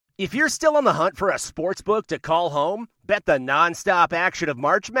If you're still on the hunt for a sports book to call home, bet the nonstop action of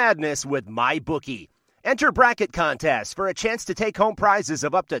March Madness with MyBookie. Enter bracket contests for a chance to take home prizes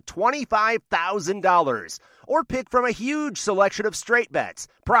of up to $25,000, or pick from a huge selection of straight bets,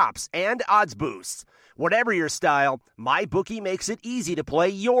 props, and odds boosts. Whatever your style, MyBookie makes it easy to play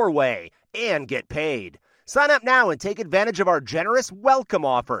your way and get paid. Sign up now and take advantage of our generous welcome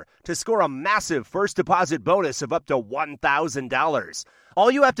offer to score a massive first deposit bonus of up to $1,000. All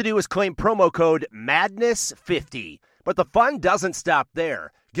you have to do is claim promo code MADNESS50. But the fun doesn't stop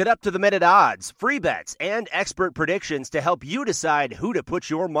there. Get up-to-the-minute odds, free bets, and expert predictions to help you decide who to put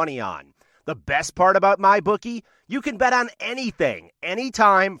your money on. The best part about MyBookie? You can bet on anything,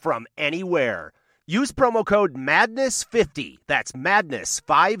 anytime, from anywhere. Use promo code MADNESS50, that's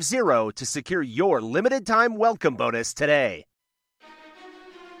MADNESS50, to secure your limited-time welcome bonus today.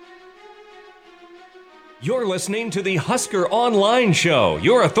 You're listening to the Husker Online Show,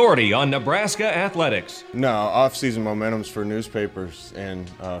 your authority on Nebraska athletics. No, off-season momentum's for newspapers and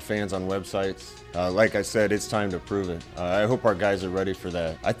fans on websites. Like I said, it's time to prove it. I hope our guys are ready for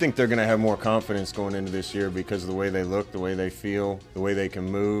that. I think they're going to have more confidence going into this year because of the way they look, the way they feel, the way they can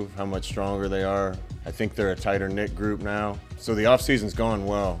move, how much stronger they are. I think they're a tighter-knit group now. So the off-season's gone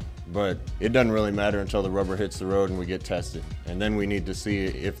well. But it doesn't really matter until the rubber hits the road and we get tested. And then we need to see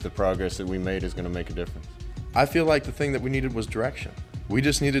if the progress that we made is going to make a difference. I feel like the thing that we needed was direction. We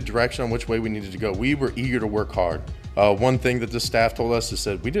just needed direction on which way we needed to go. We were eager to work hard. One thing that the staff told us is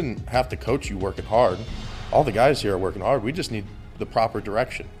that we didn't have to coach you working hard. All the guys here are working hard. We just need the proper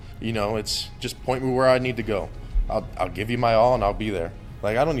direction. You know, it's just point me where I need to go. I'll give you my all and I'll be there.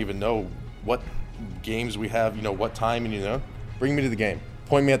 Like, I don't even know what games we have, what time, and bring me to the game.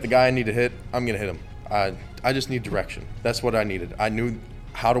 Point me at the guy I need to hit, I'm going to hit him. I just need direction. That's what I needed. I knew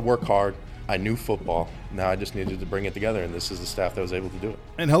how to work hard. I knew football. Now I just needed to bring it together, and this is the staff that was able to do it.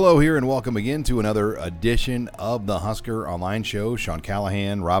 And hello here, and welcome again to another edition of the Husker Online Show. Sean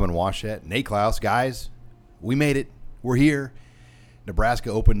Callahan, Robin Washett, Nate Klaus. Guys, we made it. We're here.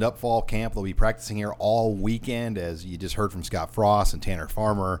 Nebraska opened up fall camp. They'll be practicing here all weekend, as you just heard from Scott Frost and Tanner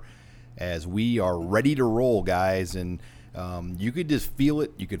Farmer, as we are ready to roll, guys. And you could just feel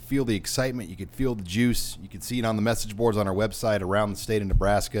it. You could feel the excitement. You could feel the juice. You could see it on the message boards on our website around the state of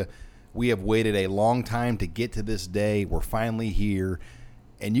Nebraska. We have waited a long time to get to this day. We're finally here.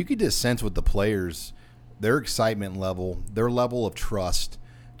 And you could just sense with the players, their excitement level, their level of trust,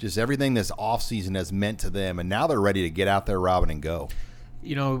 just everything this offseason has meant to them. And now they're ready to get out there, Robin, and go.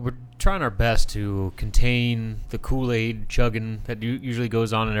 We're trying our best to contain the Kool-Aid chugging that usually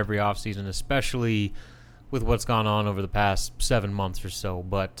goes on in every offseason, especially with what's gone on over the past 7 months or so.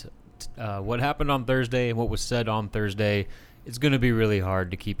 But what happened on Thursday and what was said on Thursday, it's going to be really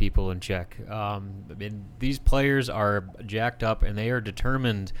hard to keep people in check. These players are jacked up, and they are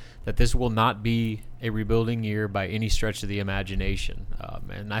determined that this will not be a rebuilding year by any stretch of the imagination.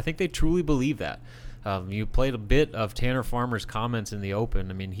 And I think they truly believe that. You played a bit of Tanner Farmer's comments in the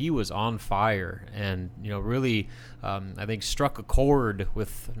open. He was on fire and, really, I think struck a chord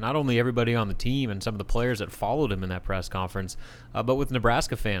with not only everybody on the team and some of the players that followed him in that press conference, but with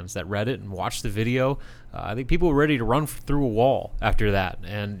Nebraska fans that read it and watched the video. I think people were ready to run through a wall after that.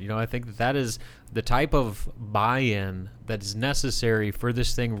 And, I think that is the type of buy-in that is necessary for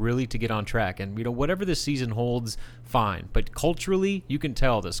this thing really to get on track. And, whatever this season holds, fine. But culturally, you can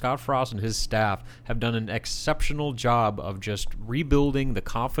tell that Scott Frost and his staff have done an exceptional job of just rebuilding the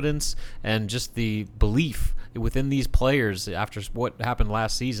confidence and just the belief within these players after what happened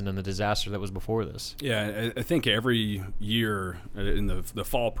last season and the disaster that was before this. Yeah, I think every year in the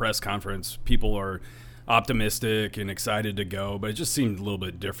fall press conference, people are optimistic and excited to go, but it just seemed a little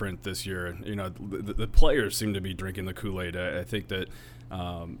bit different this year. The players seem to be drinking the Kool-Aid. I think that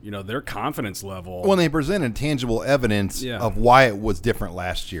their confidence level. Well, they presented tangible evidence of why it was different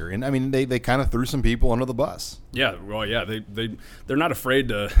last year, and they kind of threw some people under the bus. Yeah, well, yeah, they're not afraid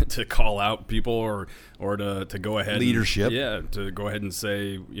to call out people or to go ahead leadership. To go ahead and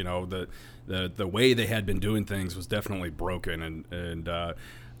say the way they had been doing things was definitely broken, and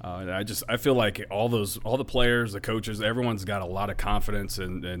I feel like all the players, the coaches, everyone's got a lot of confidence,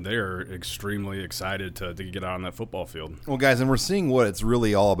 and they're extremely excited to get out on that football field. Well, guys, and we're seeing what it's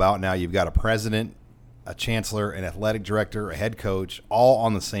really all about now. You've got a president, a chancellor, an athletic director, a head coach, all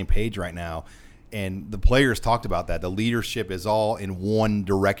on the same page right now. And the players talked about that. The leadership is all in one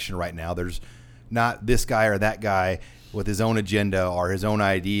direction right now. There's not this guy or that guy with his own agenda or his own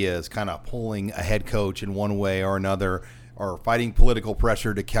ideas kind of pulling a head coach in one way or another, or fighting political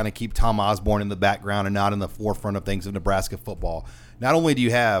pressure to kind of keep Tom Osborne in the background and not in the forefront of things of Nebraska football. Not only do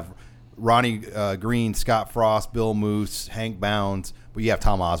you have Ronnie Green, Scott Frost, Bill Moose, Hank Bounds, but you have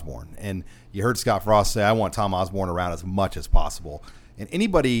Tom Osborne. And you heard Scott Frost say, I want Tom Osborne around as much as possible. And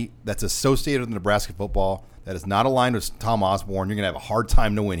anybody that's associated with Nebraska football that is not aligned with Tom Osborne, you're going to have a hard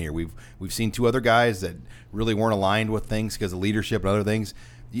time to win here. We've seen two other guys that really weren't aligned with things because of leadership and other things.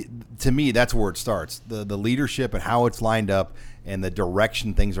 To me, that's where it starts. The leadership and how it's lined up and the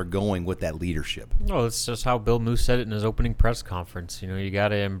direction things are going with that leadership. No, it's just how Bill Moose said it in his opening press conference. You got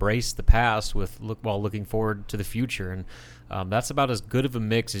to embrace the past while looking forward to the future. And that's about as good of a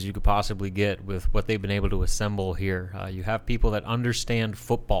mix as you could possibly get with what they've been able to assemble here. You have people that understand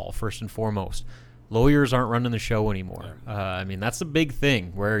football, first and foremost. Lawyers aren't running the show anymore. That's a big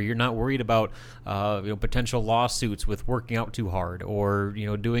thing where you're not worried about potential lawsuits with working out too hard or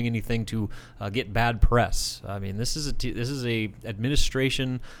doing anything to get bad press. This is a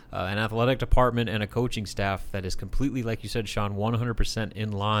administration, an athletic department, and a coaching staff that is completely, like you said, Sean, 100%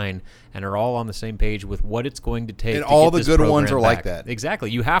 in line and are all on the same page with what it's going to take. And to all get the this good ones program are back. like that.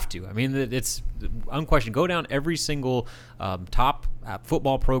 Exactly, you have to. It's unquestioned. Go down every single top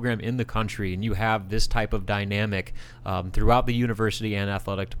football program in the country, and you have this type of dynamic throughout the university and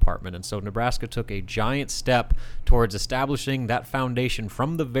athletic department. And so Nebraska took a giant step towards establishing that foundation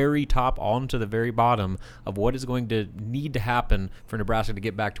from the very top on to the very bottom of what is going to need to happen for Nebraska to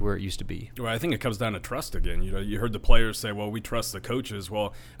get back to where it used to be. Well, I think it comes down to trust again. You heard the players say, well, we trust the coaches.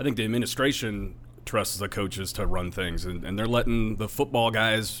 Well, I think the administration trusts the coaches to run things, and they're letting the football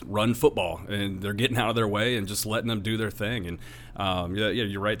guys run football, and they're getting out of their way and just letting them do their thing. And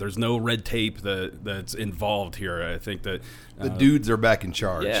you're right. There's no red tape that's involved here. I think that the dudes are back in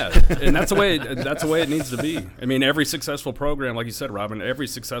charge. Yeah, and that's the way it needs to be. Every successful program, like you said, Robin, every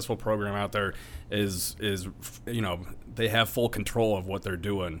successful program out there is they have full control of what they're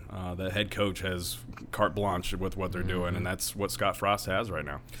doing. The head coach has carte blanche with what they're doing, and that's what Scott Frost has right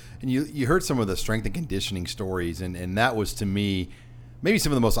now. And you heard some of the strength and conditioning stories, and that was, to me, maybe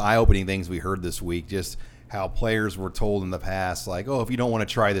some of the most eye-opening things we heard this week, just how players were told in the past, like, oh, if you don't want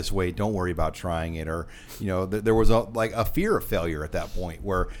to try this weight, don't worry about trying it. Or, there was a fear of failure at that point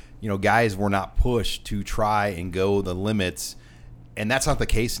where, guys were not pushed to try and go the limits. And that's not the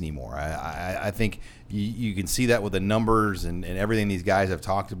case anymore. I think you can see that with the numbers and everything these guys have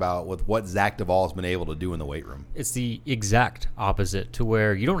talked about with what Zach Duvall has been able to do in the weight room. It's the exact opposite to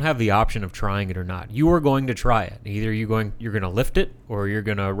where you don't have the option of trying it or not. You are going to try it. Either you're going to lift it, or you're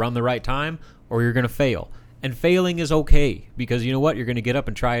going to run the right time, or you're going to fail. And failing is okay because you know what? You're going to get up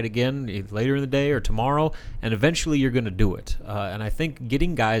and try it again later in the day or tomorrow, and eventually you're going to do it. And I think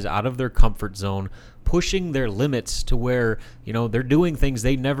getting guys out of their comfort zone, pushing their limits to where, they're doing things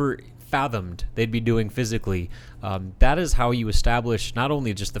they never fathomed they'd be doing physically. That is how you establish not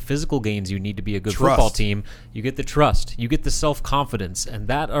only just the physical gains you need to be a good football team, you get the trust, you get the self-confidence, and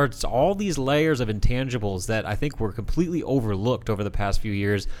that are all these layers of intangibles that I think were completely overlooked over the past few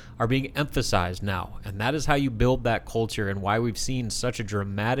years are being emphasized now. And that is how you build that culture and why we've seen such a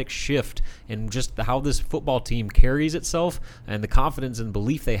dramatic shift in just how this football team carries itself and the confidence and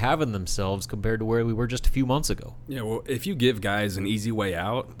belief they have in themselves compared to where we were just a few months ago. Yeah, well, if you give guys an easy way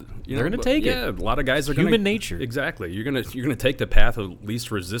out, they're going to take it. Yeah, a lot of guys are human nature. Exactly. You're gonna take the path of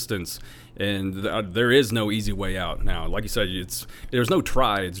least resistance, and there is no easy way out now. Like you said, there's no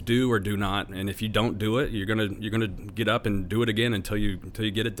try. It's do or do not. And if you don't do it, you're gonna get up and do it again until you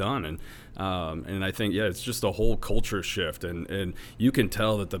get it done. And I think it's just a whole culture shift, and you can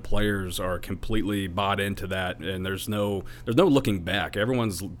tell that the players are completely bought into that, and there's no looking back.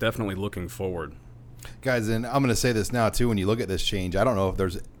 Everyone's definitely looking forward. Guys, and I'm going to say this now, too, when you look at this change, I don't know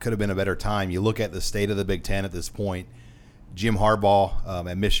if could have been a better time. You look at the state of the Big Ten at this point, Jim Harbaugh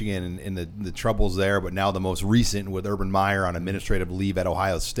at Michigan and the troubles there, but now the most recent with Urban Meyer on administrative leave at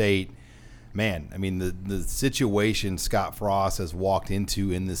Ohio State. Man, the situation Scott Frost has walked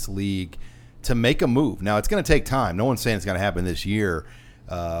into in this league to make a move. Now, it's going to take time. No one's saying it's going to happen this year,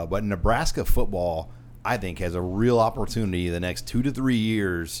 but Nebraska football, I think, has a real opportunity the next 2 to 3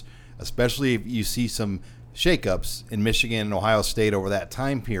 years, especially if you see some shakeups in Michigan and Ohio State over that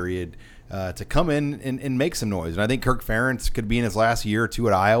time period, to come in and make some noise. And I think Kirk Ferentz could be in his last year or two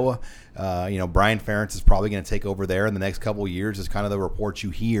at Iowa. Brian Ferentz is probably going to take over there in the next couple of years is kind of the reports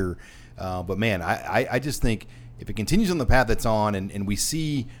you hear. But, man, I just think if it continues on the path it's on and we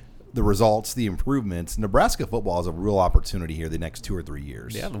see the results, the improvements, Nebraska football is a real opportunity here the next 2 or 3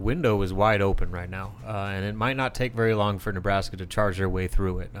 years. Yeah, the window is wide open right now, and it might not take very long for Nebraska to charge their way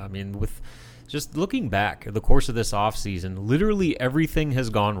through it. With just looking back at the course of this offseason, literally everything has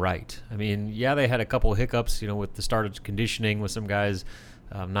gone right. They had a couple hiccups, with the start of conditioning with some guys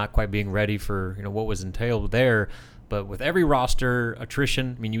not quite being ready for what was entailed there. But with every roster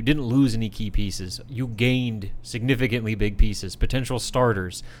attrition, I mean, you didn't lose any key pieces. You gained significantly big pieces, potential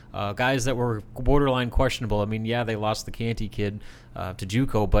starters, guys that were borderline questionable. I mean, yeah, they lost the Canty kid to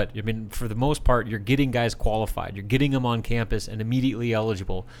JUCO, but I mean, for the most part, you're getting guys qualified. You're getting them on campus and immediately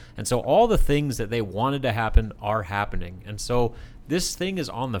eligible. And so all the things that they wanted to happen are happening. And so this thing is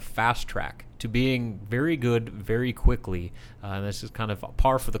on the fast track to being very good very quickly. And this is kind of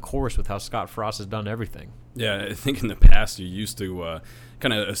par for the course with how Scott Frost has done everything. Yeah, I think in the past you used to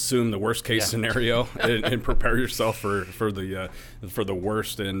kind of assume the worst case scenario and prepare yourself for the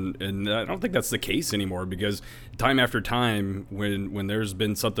worst, and I don't think that's the case anymore, because time after time when there's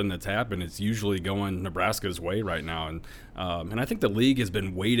been something that's happened, it's usually going Nebraska's way right now, and I think the league has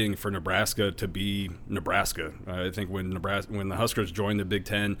been waiting for Nebraska to be Nebraska. I think when the Huskers joined the Big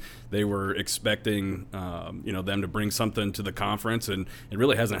Ten, they were expecting them to bring something to the conference, and it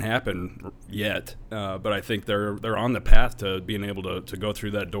really hasn't happened yet. But I think they're on the path to being able to go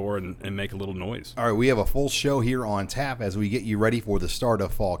through that door and make a little noise. All right, we have a full show here on tap as we get you ready for the start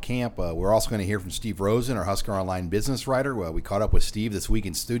of fall camp. We're also going to hear from Steve Rosen, our Husker Online business writer. Well, we caught up with Steve this week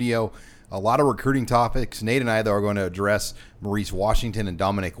in studio. A lot of recruiting topics. Nate and I, though, are going to address Maurice Washington and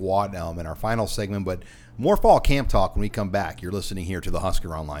Dominic Watt in our final segment, but more fall camp talk when we come back. You're listening here to the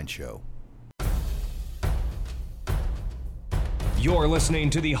Husker Online Show. You're listening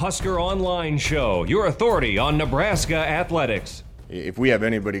to the Husker Online Show, your authority on Nebraska athletics. If we have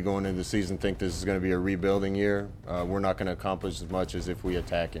anybody going into the season think this is going to be a rebuilding year, we're not going to accomplish as much as if we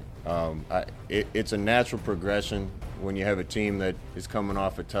attack it. It's a natural progression when you have a team that is coming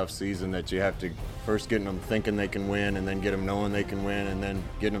off a tough season, that you have to first get them thinking they can win, and then get them knowing they can win, and then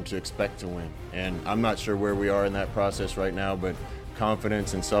get them to expect to win. And I'm not sure where we are in that process right now, but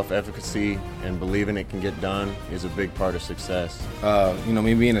confidence and self-efficacy and believing it can get done is a big part of success.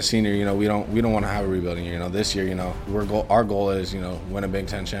 Me being a senior, we don't want to have a rebuilding year. This year, our goal is, win a Big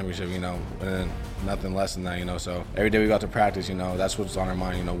Ten championship, and nothing less than that, So every day we go out to practice, that's what's on our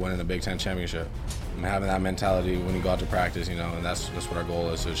mind, winning a Big Ten championship. And having that mentality when you go out to practice, and that's what our goal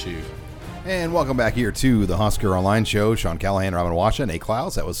is to achieve. And welcome back here to the Husker Online Show. Sean Callahan, Robin Washington, Nate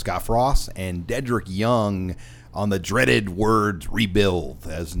Klaus. That was Scott Frost and Dedrick Young on the dreaded word rebuild.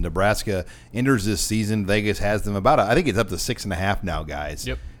 As Nebraska enters this season, Vegas has them I think it's up to 6.5 now, guys.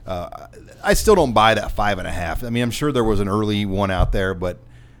 Yep. I still don't buy that 5.5. I mean, I'm sure there was an early one out there, but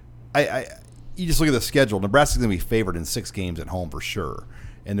you just look at the schedule. Nebraska's going to be favored in 6 games at home for sure.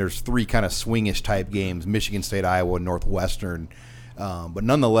 And there's 3 kind of swingish type games, Michigan State, Iowa, and Northwestern. But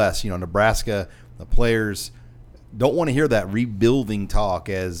nonetheless, Nebraska, the players don't want to hear that rebuilding talk,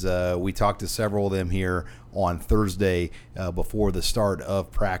 as we talked to several of them here on Thursday before the start of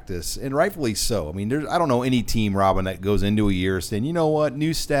practice, and rightfully so. I mean, I don't know any team, Robin, that goes into a year saying, you know what,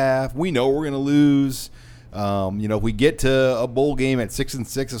 new staff, we know we're going to lose. If we get to a bowl game at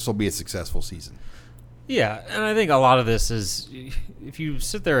 6-6, this will be a successful season. Yeah, and I think a lot of this is, if you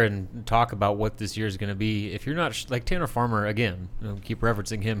sit there and talk about what this year is going to be, if you're not, like Tanner Farmer, again, keep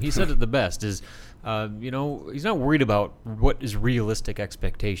referencing him, he said it the best, is, he's not worried about what is realistic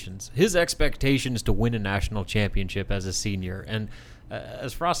expectations. His expectation is to win a national championship as a senior. And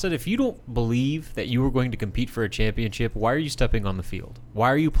as Frost said, if you don't believe that you are going to compete for a championship, why are you stepping on the field?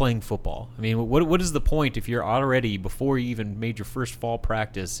 Why are you playing football? I mean, what is the point if you're already, before you even made your first fall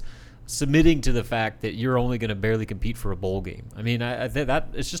practice, submitting to the fact that you're only going to barely compete for a bowl game? I mean, I think that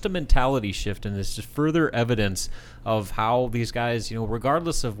it's just a mentality shift, and it's just further evidence of how these guys,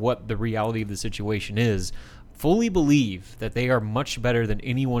 regardless of what the reality of the situation is, fully believe that they are much better than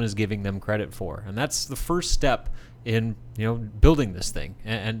anyone is giving them credit for. And that's the first step in building this thing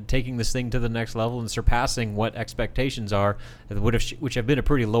and taking this thing to the next level and surpassing what expectations are, which have been a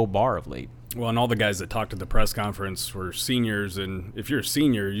pretty low bar of late. Well, and all the guys that talked at the press conference were seniors, and if you're a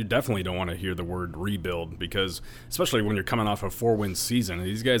senior, you definitely don't want to hear the word rebuild, because especially when you're coming off a 4-win season,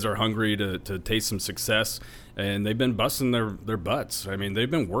 these guys are hungry to taste some success, and they've been busting their butts. I mean, they've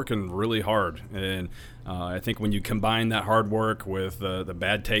been working really hard, and I think when you combine that hard work with the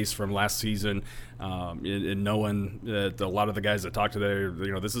bad taste from last season, and knowing that a lot of the guys that talked today,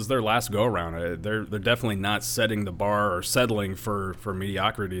 this is their last go-around. They're definitely not setting the bar or settling for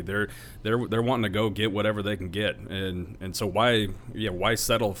mediocrity. They're wanting to go get whatever they can get, and so why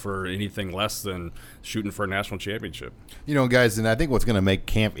settle for anything less than shooting for a national championship? Guys, and I think what's going to make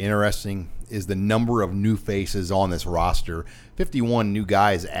camp interesting is the number of new faces on this roster. 51 new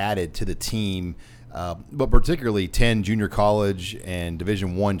guys added to the team. But particularly 10 junior college and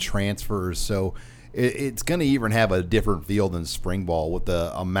Division I transfers. So it's going to even have a different feel than spring ball with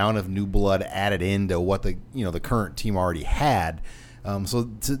the amount of new blood added into what the current team already had.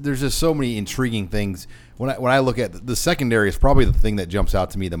 There's just so many intriguing things. When I look at the secondary, is probably the thing that jumps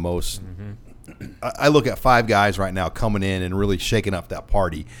out to me the most. I look at 5 guys right now coming in and really shaking up that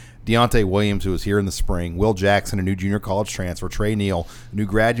party. Deontay Williams, who was here in the spring, Will Jackson, a new junior college transfer, Trey Neal, a new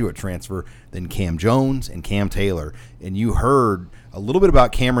graduate transfer, then Cam Jones and Cam Taylor. And you heard a little bit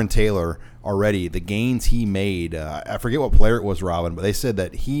about Cameron Taylor already, the gains he made. I forget what player it was, Robin, but they said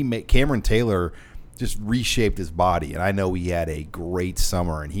that Cameron Taylor just reshaped his body, and I know he had a great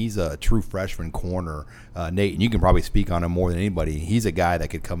summer, and he's a true freshman corner, Nate, and you can probably speak on him more than anybody. He's a guy that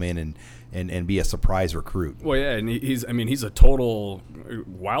could come in and be a surprise recruit. Well, yeah, and he's a total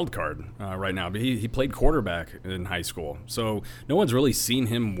wild card right now. But he played quarterback in high school, so no one's really seen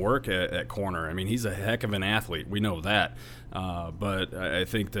him work at corner. I mean, he's a heck of an athlete. We know that. But I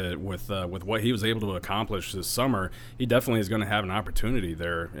think that with what he was able to accomplish this summer, he definitely is going to have an opportunity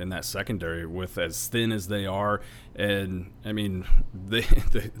there in that secondary with as thin as they are. And, I mean,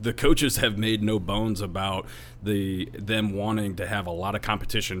 the coaches have made no bones about them wanting to have a lot of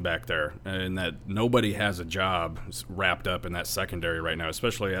competition back there, and that nobody has a job wrapped up in that secondary right now,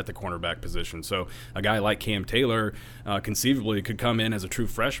 especially at the cornerback position. So a guy like Cam Taylor conceivably could come in as a true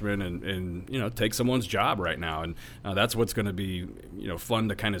freshman and take someone's job right now. And that's what's going to be fun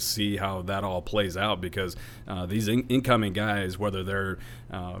to kind of see how that all plays out, because these incoming guys, whether they're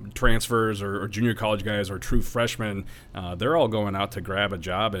transfers or junior college guys or true freshmen, they're all going out to grab a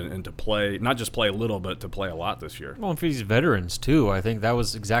job and to play, not just play a little, but to play a lot this year. Well, and for these veterans too, I think that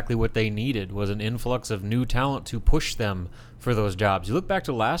was exactly what they needed, was an influx of new talent to push them for those jobs. You look back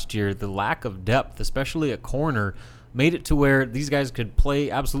to last year, the lack of depth, especially at corner, made it to where these guys could play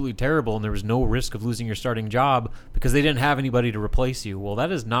absolutely terrible and there was no risk of losing your starting job because they didn't have anybody to replace you. Well,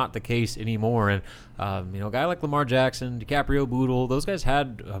 that is not the case anymore. And, a guy like Lamar Jackson, DiCaprio Bootle, those guys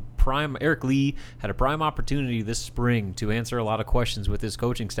had Eric Lee had a prime opportunity this spring to answer a lot of questions with his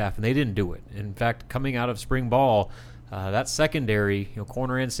coaching staff, and they didn't do it. In fact, coming out of spring ball, that secondary,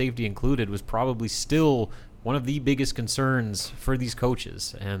 corner and safety included, was probably still one of the biggest concerns for these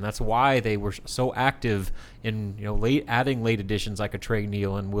coaches, and that's why they were so active in adding late additions like a Trey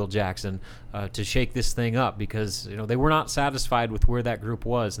Neal and Will Jackson to shake this thing up, because they were not satisfied with where that group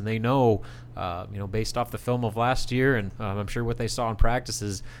was, and they know based off the film of last year and I'm sure what they saw in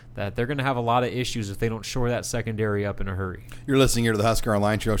practices, that they're going to have a lot of issues if they don't shore that secondary up in a hurry. You're listening here to the Husker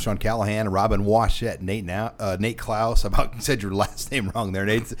Online Show. Sean Callahan, Robin Washett, Nate Klaus. You said your last name wrong there,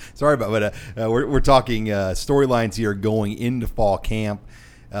 Nate. Sorry about but we're talking storylines here going into fall camp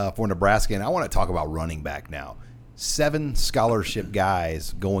for Nebraska, and I want to talk about running back now. 7 scholarship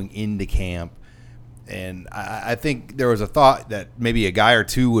guys going into camp, and I think there was a thought that maybe a guy or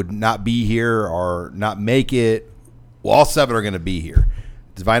two would not be here or not make it. Well, all 7 are going to be here.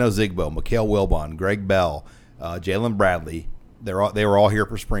 Divino Zigbo, Mikhail Wilbon, Greg Bell, Jalen Bradley, they were all here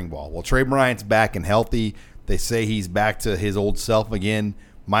for spring ball. Well, Trey Bryant's back and healthy. They say he's back to his old self again.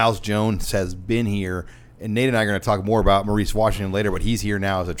 Miles Jones has been here, and Nate and I are going to talk more about Maurice Washington later, but he's here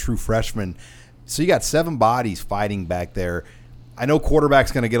now as a true freshman. So you got 7 bodies fighting back there. I know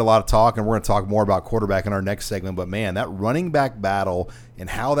quarterback's going to get a lot of talk, and we're going to talk more about quarterback in our next segment. But, man, that running back battle and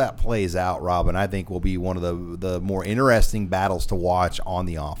how that plays out, Robin, I think will be one of the more interesting battles to watch on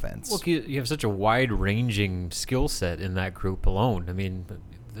the offense. Look, you have such a wide-ranging skill set in that group alone. I mean,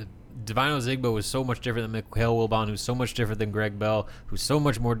 Divino Zigbo is so much different than Mikhail Wilbon, who's so much different than Greg Bell, who's so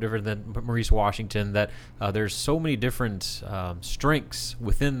much more different than Maurice Washington, that there's so many different strengths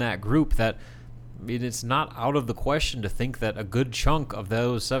within that group that it's not out of the question to think that a good chunk of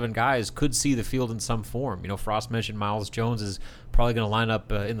those 7 guys could see the field in some form. Frost mentioned Miles Jones is probably going to line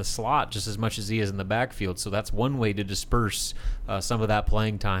up in the slot just as much as he is in the backfield, so that's one way to disperse some of that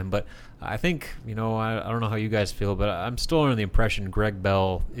playing time. But I think, I don't know how you guys feel, but I'm still under the impression Greg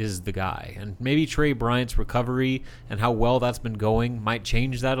Bell is the guy. And maybe Trey Bryant's recovery and how well that's been going might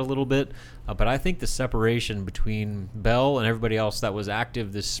change that a little bit. But I think the separation between Bell and everybody else that was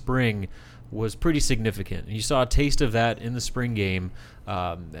active this spring was pretty significant. You saw a taste of that in the spring game.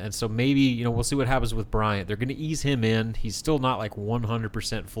 And so maybe, we'll see what happens with Bryant. They're going to ease him in. He's still not like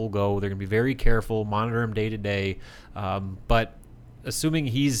 100% full go. They're going to be very careful, monitor him day to day. But assuming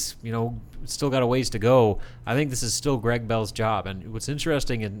he's, still got a ways to go, I think this is still Greg Bell's job. And what's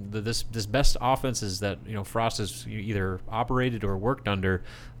interesting in this best offenses that, Frost has either operated or worked under,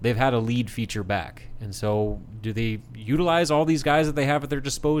 they've had a lead feature back. And so do they utilize all these guys that they have at their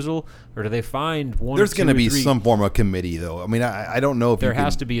disposal, or do they find one? There's going to be some form of committee, though. I mean, I don't know if there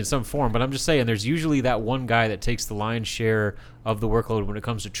has to be in some form, but I'm just saying there's usually that one guy that takes the lion's share of the workload when it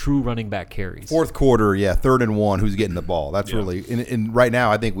comes to true running back carries. Fourth quarter, 3rd and 1, who's getting the ball? That's really – and right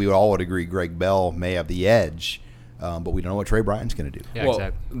now I think we all would agree Greg Bell may have the edge but we don't know what Trey Bryant's going to do. Yeah, well,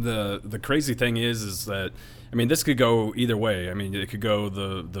 exactly. the crazy thing is that, I mean, this could go either way. I mean, it could go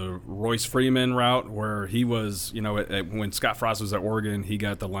the Royce Freeman route, where he was, when Scott Frost was at Oregon, he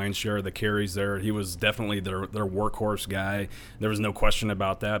got the lion's share of the carries there. He was definitely their workhorse guy. There was no question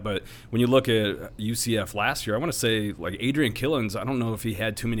about that. But when you look at UCF last year, I want to say, like, Adrian Killins, I don't know if he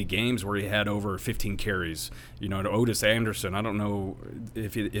had too many games where he had over 15 carries. To Otis Anderson, I don't know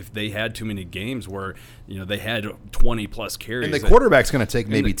if they had too many games where, they had 20-plus carries. And the quarterback's going to take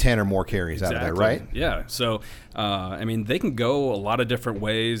maybe 10 or more carries out of that, right? Yeah. So, I mean, they can go a lot of different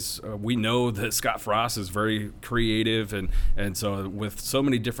ways. We know that Scott Frost is very creative, and so with so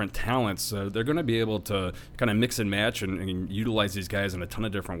many different talents, they're going to be able to kind of mix and match and utilize these guys in a ton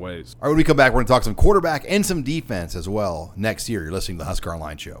of different ways. All right, when we come back, we're going to talk some quarterback and some defense as well next year. You're listening to the Husker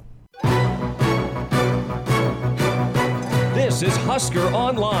Online Show. This is Husker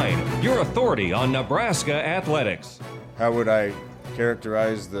Online, your authority on Nebraska athletics. How would I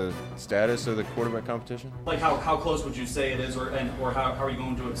characterize the status of the quarterback competition? Like how close would you say it is, or how are you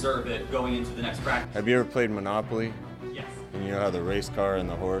going to observe it going into the next practice? Have you ever played Monopoly? Yes. And you know how the race car and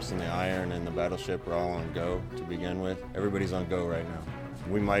the horse and the iron and the battleship are all on go to begin with? Everybody's on go right now.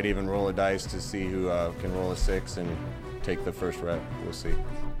 We might even roll a dice to see who can roll a 6 and take the first rep. We'll see.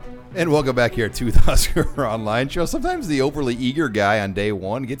 And welcome back here to the Husker Online Show. Sometimes the overly eager guy on day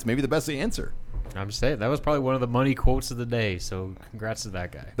one gets maybe the best answer. I'm just saying, that was probably one of the money quotes of the day, so congrats to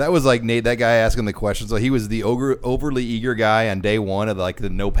that guy. That was like Nate, that guy asking the question. So he was the overly eager guy on day one of the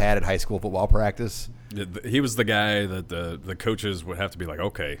no padded high school football practice. He was the guy that the coaches would have to be like,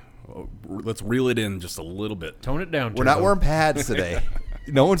 okay, let's reel it in just a little bit. Tone it down. We're not wearing pads today.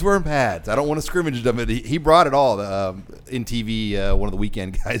 No one's wearing pads. I don't want to scrimmage them. He brought it all in TV, one of the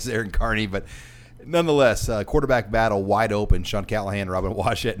weekend guys there in Kearney. But nonetheless, quarterback battle wide open. Sean Callahan, Robin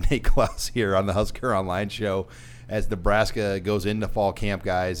Washett, Nate Klaus here on the Husker Online Show as Nebraska goes into fall camp,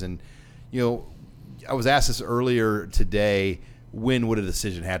 guys. And, I was asked this earlier today, when would a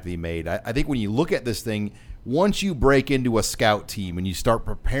decision have to be made? I think when you look at this thing, once you break into a scout team and you start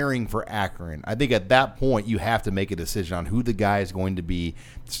preparing for Akron, I think at that point you have to make a decision on who the guy is going to be,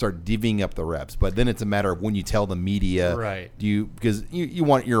 start divvying up the reps. But then it's a matter of when you tell the media, right? Because you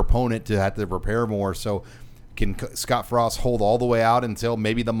want your opponent to have to prepare more. So can Scott Frost hold all the way out until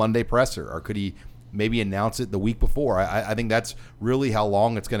maybe the Monday presser, or could he maybe announce it the week before? I think that's really how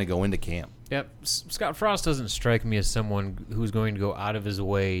long it's going to go into camp. Yep. Scott Frost doesn't strike me as someone who's going to go out of his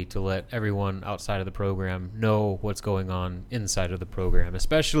way to let everyone outside of the program know what's going on inside of the program,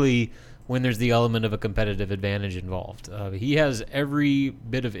 especially when there's the element of a competitive advantage involved. He has every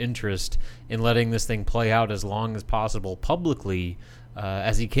bit of interest in letting this thing play out as long as possible publicly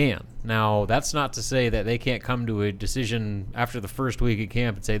as he can. Now, that's not to say that they can't come to a decision after the first week at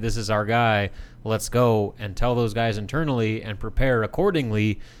camp and say, this is our guy, let's go, and tell those guys internally and prepare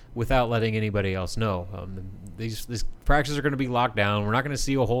accordingly without letting anybody else know. These practices are going to be locked down. We're not going to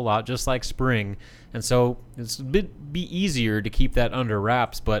see a whole lot, just like spring. And so it's a bit easier to keep that under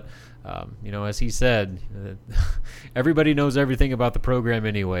wraps. But, as he said, everybody knows everything about the program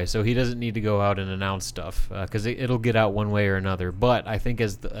anyway, so he doesn't need to go out and announce stuff because it'll get out one way or another. But I think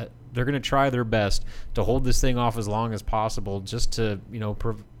they're going to try their best to hold this thing off as long as possible, just to,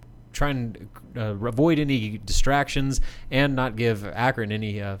 try and avoid any distractions and not give Akron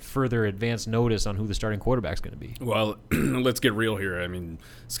any further advance notice on who the starting quarterback's going to be. Well, let's get real here. I mean,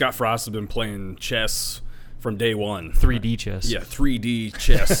 Scott Frost has been playing chess from day one. 3D chess. Yeah, 3D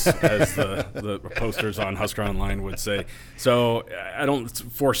chess, as the posters on Husker Online would say. So I don't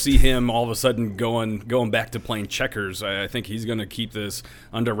foresee him all of a sudden going back to playing checkers. I think he's going to keep this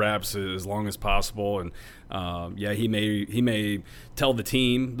under wraps as long as possible. And he may tell the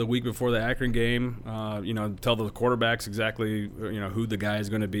team the week before the Akron game, tell the quarterbacks exactly who the guy is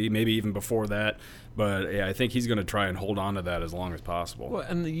going to be, maybe even before that. But I think he's going to try and hold on to that as long as possible. Well,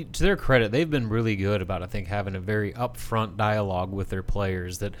 and to their credit, they've been really good about, I think, having a very upfront dialogue with their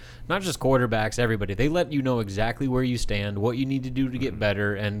players. That not just quarterbacks, everybody. They let you know exactly where you stand, what you need to do to get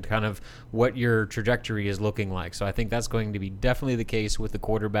better, and kind of what your trajectory is looking like. So I think that's going to be definitely the case with the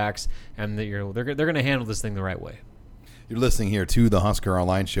quarterbacks, and they're going to handle this thing the right way. You're listening here to the Husker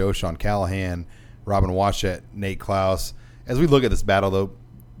Online Show. Sean Callahan, Robin Washett, Nate Klaus. As we look at this battle, though,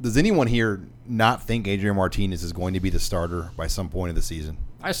 does anyone here not think Adrian Martinez is going to be the starter by some point of the season?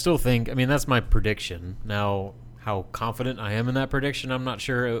 I still think, that's my prediction. Now, how confident I am in that prediction, I'm not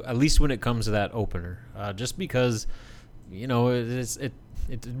sure, at least when it comes to that opener. Just because, it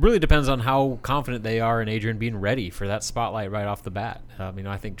really depends on how confident they are in Adrian being ready for that spotlight right off the bat.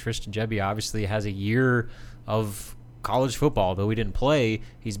 I think Tristan Gebbia obviously has a year of college football, though he didn't play.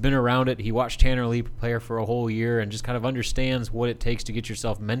 He's been around it. He watched Tanner Lee play for a whole year and just kind of understands what it takes to get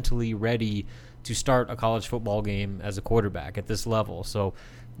yourself mentally ready to start a college football game as a quarterback at this level. So,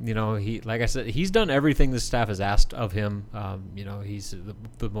 he, like I said, he's done everything the staff has asked of him. He's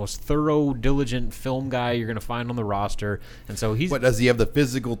the most thorough, diligent film guy you're going to find on the roster. And so But does he have the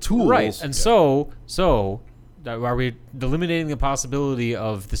physical tools? Right. And so are we eliminating the possibility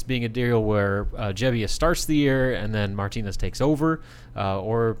of this being a deal where Gebbia starts the year and then Martinez takes over?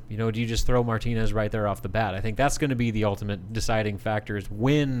 Or do you just throw Martinez right there off the bat? I think that's going to be the ultimate deciding factor, is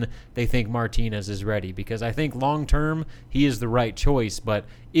when they think Martinez is ready. Because I think long-term, he is the right choice, but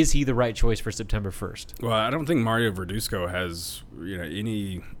is he the right choice for September 1st? Well, I don't think Mario Verduzco has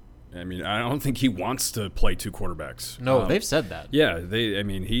any... I mean, I don't think he wants to play two quarterbacks. No, they've said that. Yeah,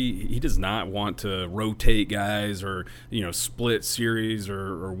 he does not want to rotate guys or split series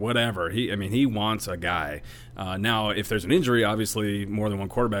or whatever. He wants a guy. Now, if there's an injury, obviously more than one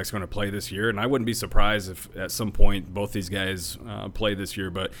quarterback is going to play this year, and I wouldn't be surprised if at some point both these guys play this year.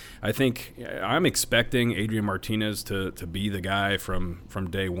 But I think I'm expecting Adrian Martinez to be the guy from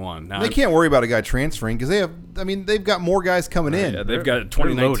day one. Now, they can't worry about a guy transferring because they've got more guys coming in. Yeah, they've got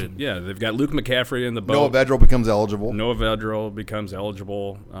 2019. Yeah, they've got Luke McCaffrey in the boat. Noah Vedral becomes eligible.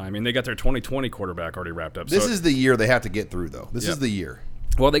 They got their 2020 quarterback already wrapped up. This is the year they have to get through, though. This is the year.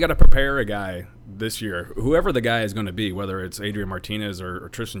 Well, they got to prepare a guy this year. Whoever the guy is going to be, whether it's Adrian Martinez or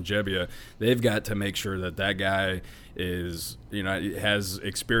Tristan Gebbia, they've got to make sure that guy is, has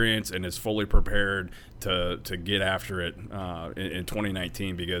experience and is fully prepared to get after it in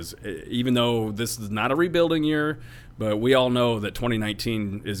 2019. Because even though this is not a rebuilding year, but we all know that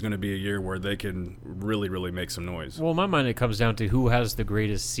 2019 is going to be a year where they can really, really make some noise. Well, in my mind, it comes down to who has the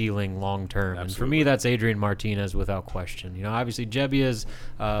greatest ceiling long term. And for me, that's Adrian Martinez without question. Obviously, Gebbia's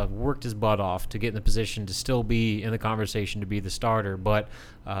worked his butt off to get in the position to still be in the conversation to be the starter. But,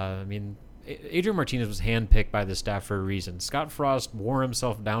 Adrian Martinez was handpicked by the staff for a reason. Scott Frost wore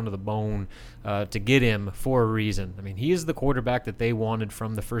himself down to the bone to get him for a reason. He is the quarterback that they wanted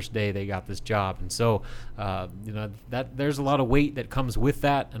from the first day they got this job. And so, that there's a lot of weight that comes with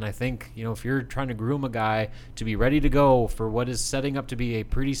that. And I think, if you're trying to groom a guy to be ready to go for what is setting up to be a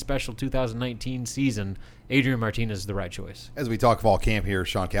pretty special 2019 season, Adrian Martinez is the right choice. As we talk fall camp here,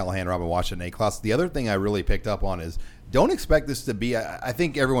 Sean Callahan, Robin Washington, Nate Klaus, the other thing I really picked up on is don't expect this to be, I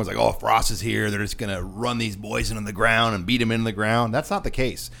think everyone's like, oh, Frost is here, they're just going to run these boys into the ground and beat them into the ground. That's not the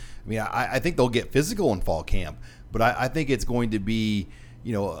case. I think they'll get physical in fall camp, but I think it's going to be,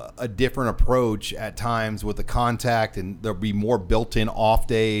 a different approach at times with the contact, and there'll be more built-in off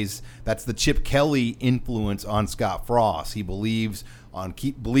days. That's the Chip Kelly influence on Scott Frost. He believes in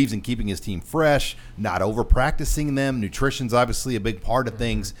keeping his team fresh, not over-practicing them. Nutrition's obviously a big part of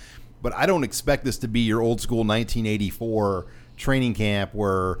things. But I don't expect this to be your old school 1984 training camp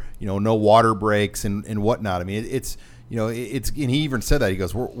where, no water breaks and whatnot. It's and he even said that. He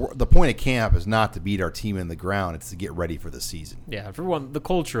goes, the point of camp is not to beat our team in the ground. It's to get ready for the season. Yeah, for one, the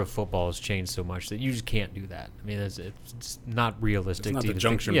culture of football has changed so much that you just can't do that. It's not realistic. It's not the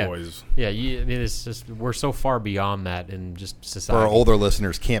Junction Boys. Yeah, it's just, we're so far beyond that in just society. For our older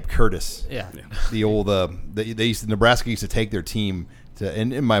listeners, Camp Curtis. Yeah. The old, Nebraska used to take their team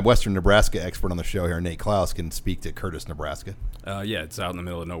and my Western Nebraska expert on the show here, Nate Klaus, can speak to Curtis, Nebraska. It's out in the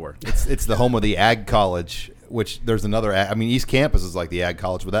middle of nowhere. It's the home of the Ag College, which there's another. East Campus is like the Ag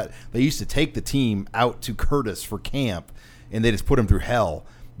College, but they used to take the team out to Curtis for camp, and they just put him through hell.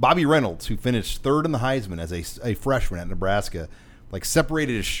 Bobby Reynolds, who finished third in the Heisman as a freshman at Nebraska,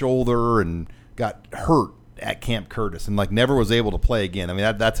 separated his shoulder and got hurt at Camp Curtis and never was able to play again.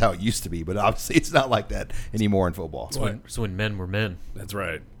 That's how it used to be, but obviously it's not like that anymore in football. It's when men were men. That's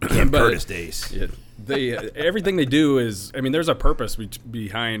right. Camp Curtis days. Yeah, everything they do is, there's a purpose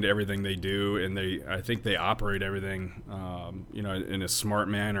behind everything they do, and I think they operate everything, in a smart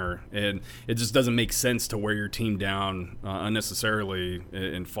manner, and it just doesn't make sense to wear your team down unnecessarily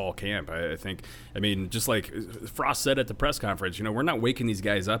in fall camp. I think, just like Frost said at the press conference, we're not waking these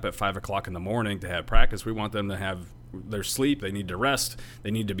guys up at 5 o'clock in the morning to have practice. We want them to have their sleep. They need to rest.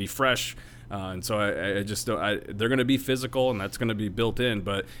 They need to be fresh. And so I just don't. They're going to be physical, and that's going to be built in.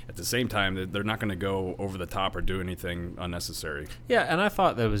 But at the same time, they're not going to go over the top or do anything unnecessary. Yeah, and I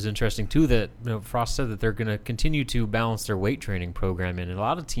thought that was interesting too. That Frost said that they're going to continue to balance their weight training program in. And a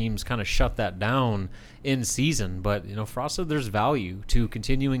lot of teams kind of shut that down in season. But Frost said there's value to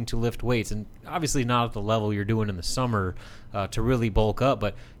continuing to lift weights. And obviously not at the level you're doing in the summer to really bulk up,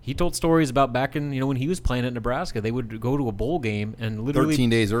 but he told stories about back in, when he was playing at Nebraska, they would go to a bowl game and literally 13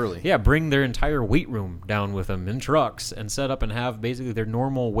 days early. Yeah, bring their entire weight room down with them in trucks and set up and have basically their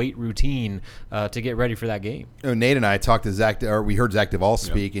normal weight routine to get ready for that game. Nate and I talked to Zach, or we heard Zach Duvall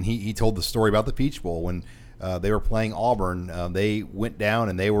speak, and he told the story about the Peach Bowl when they were playing Auburn. They went down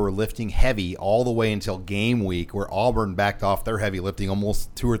and they were lifting heavy all the way until game week, where Auburn backed off their heavy lifting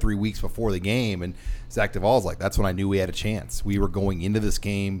almost 2 or 3 weeks before the game. And Zach Duvall's like, that's when I knew we had a chance. We were going into this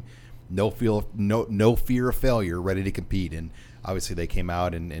game, no fear of failure, ready to compete. And obviously they came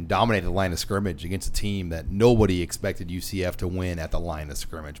out and dominated the line of scrimmage against a team that nobody expected UCF to win at the line of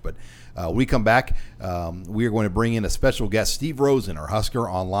scrimmage. But when we come back, we are going to bring in a special guest. Steve Rosen, our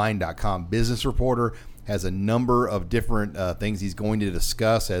HuskerOnline.com business reporter, has a number of different things he's going to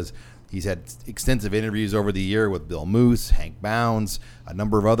discuss, as he's had extensive interviews over the year with Bill Moose, Hank Bounds, a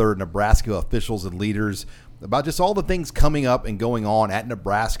number of other Nebraska officials and leaders about just all the things coming up and going on at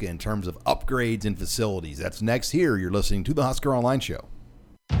Nebraska in terms of upgrades and facilities. That's next here. You're listening to the Husker Online Show.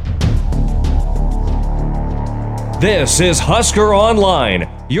 This is Husker Online,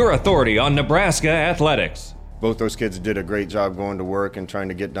 your authority on Nebraska athletics. Both those kids did a great job going to work and trying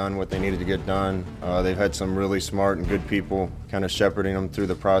to get done what they needed to get done. They've had some really smart and good people kind of shepherding them through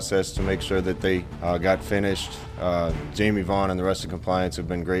the process to make sure that they got finished. Jamie Vaughn and the rest of compliance have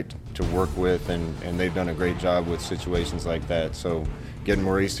been great to work with, and they've done a great job with situations like that. So getting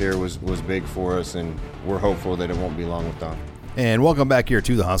Maurice here was big for us, and we're hopeful that it won't be long with Don. And welcome back here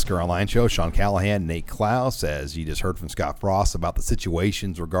to the Husker Online Show. Sean Callahan, Nate Klaus, as you just heard from Scott Frost about the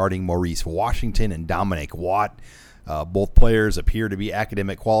situations regarding Maurice Washington and Dominic Watt. Both players appear to be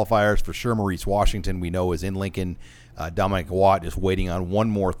academic qualifiers. For sure, Maurice Washington, we know, is in Lincoln. Dominic Watt is waiting on one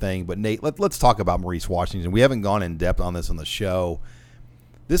more thing. But, Nate, let's talk about Maurice Washington. We haven't gone in depth on this on the show.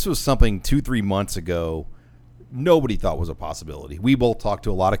 This was something 2-3 months ago nobody thought was a possibility. We both talked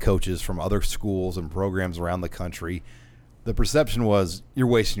to a lot of coaches from other schools and programs around the country. The perception was, you're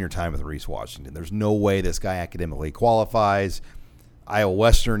wasting your time with Maurice Washington. There's no way this guy academically qualifies. Iowa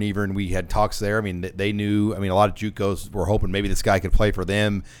Western, even, we had talks there. I mean, they knew. I mean, a lot of JUCOs were hoping maybe this guy could play for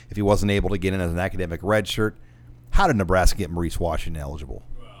them if he wasn't able to get in as an academic redshirt. How did Nebraska get Maurice Washington eligible?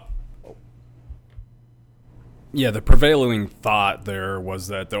 Yeah, the prevailing thought there was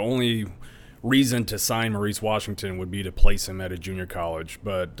that the only reason to sign Maurice Washington would be to place him at a junior college,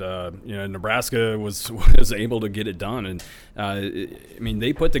 but Nebraska was able to get it done, and I mean,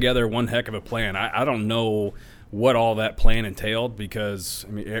 they put together one heck of a plan. I don't know what all that plan entailed, because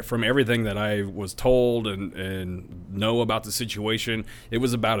I mean, from everything that I was told and know about the situation, it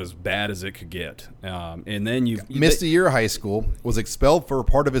was about as bad as it could get. And then you missed a year of high school, was expelled for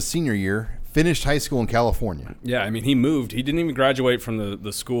part of his senior year, finished high school in California. Yeah, I mean, he moved. He didn't even graduate from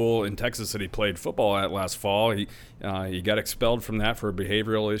the school in Texas that he played football at last fall. He got expelled from that for a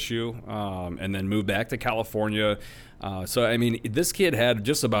behavioral issue, and then moved back to California. So, I mean, this kid had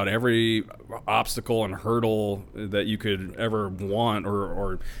just about every obstacle and hurdle that you could ever want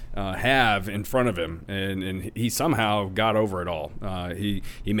or have in front of him, and he somehow got over it all. He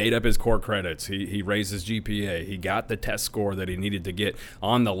made up his core credits. He raised his GPA. He got the test score that he needed to get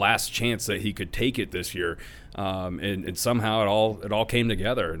on the last chance that he could take it this year, and somehow it all came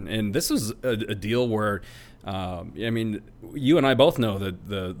together. And this is a deal where, I mean, you and I both know that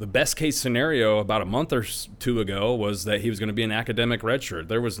the best case scenario about a month or two ago was that he was going to be an academic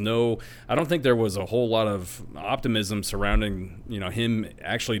redshirt. I don't think there was a whole lot of optimism surrounding, him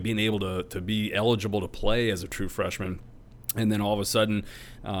actually being able to be eligible to play as a true freshman. And then all of a sudden,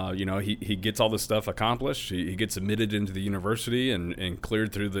 he gets all this stuff accomplished. He gets admitted into the university and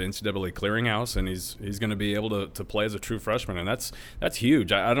cleared through the NCAA clearinghouse, and he's going to be able to play as a true freshman, and that's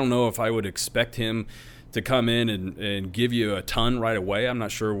huge. I don't know if I would expect him to come in and give you a ton right away. I'm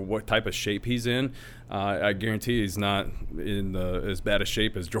not sure what type of shape he's in. I guarantee he's not in as bad a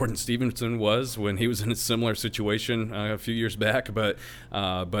shape as Jordan Stevenson was when he was in a similar situation a few years back. But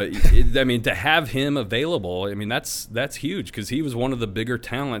I mean, to have him available, I mean, that's huge, because he was one of the bigger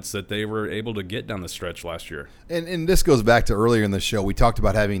talents that they were able to get down the stretch last year. And this goes back to earlier in the show. We talked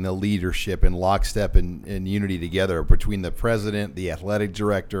about having the leadership and lockstep and unity together between the president, the athletic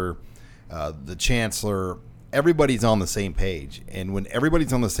director, the chancellor. Everybody's on the same page, and when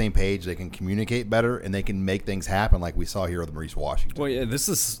everybody's on the same page, they can communicate better and they can make things happen, like we saw here with Maurice Washington. Well, yeah, this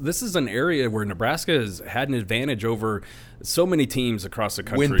is an area where Nebraska has had an advantage over so many teams across the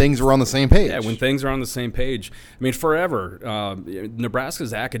country. When things are on the same page. Yeah, when things are on the same page. I mean, forever,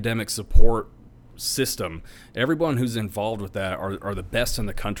 Nebraska's academic support system, everyone who's involved with that are the best in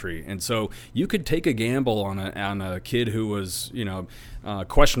the country. And so you could take a gamble on a kid who was,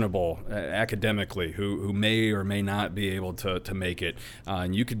 questionable academically, who may or may not be able to make it.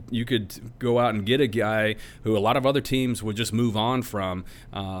 And you could go out and get a guy who a lot of other teams would just move on from.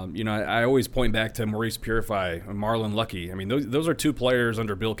 I always point back to Maurice Purify and Marlon Lucky. I mean, those are two players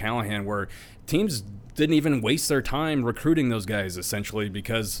under Bill Callahan where teams didn't even waste their time recruiting those guys, essentially,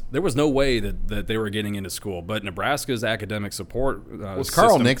 because there was no way that they were getting into school. But Nebraska's academic support was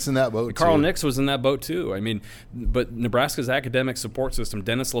Carl Nix in that boat. Carl Nix was in that boat too. I mean, but Nebraska's academic support system,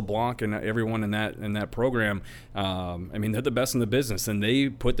 Dennis LeBlanc and everyone in that program, they're the best in the business, and they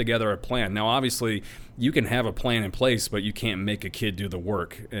put together a plan. Now, obviously, you can have a plan in place, but you can't make a kid do the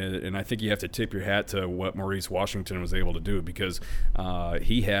work. And I think you have to tip your hat to what Maurice Washington was able to do, because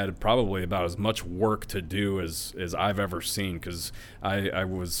he had probably about as much work to do as I've ever seen, because I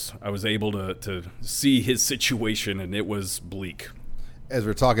was able to see his situation, and it was bleak. As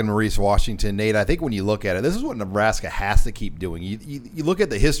we're talking Maurice Washington, Nate, I think when you look at it, this is what Nebraska has to keep doing. You look at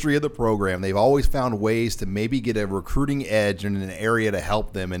the history of the program; they've always found ways to maybe get a recruiting edge in an area to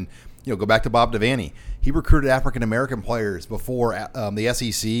help them. And go back to Bob Devaney. He recruited African American players before the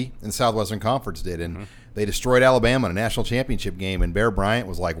SEC and Southwestern Conference did, and they destroyed Alabama in a national championship game. And Bear Bryant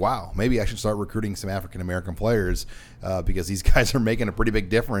was like, "Wow, maybe I should start recruiting some African American players because these guys are making a pretty big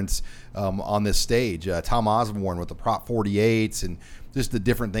difference on this stage." Tom Osborne with the Prop 48s and just the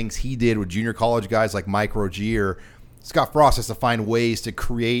different things he did with junior college guys like Mike Rogier. Scott Frost has to find ways to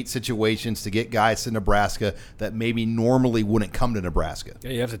create situations to get guys to Nebraska that maybe normally wouldn't come to Nebraska.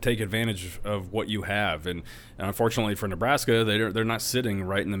 Yeah, you have to take advantage of what you have. And unfortunately for Nebraska, they're not sitting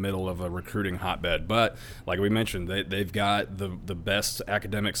right in the middle of a recruiting hotbed. But like we mentioned, they've got the best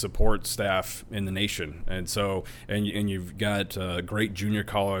academic support staff in the nation. And so and you've got great junior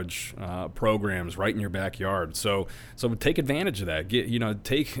college programs right in your backyard. So take advantage of that.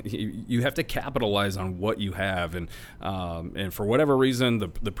 You have to capitalize on what you have. And for whatever reason,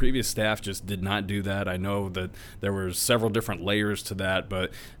 the previous staff just did not do that. I know that there were several different layers to that,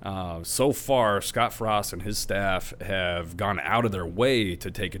 but so far, Scott Frost and his staff have gone out of their way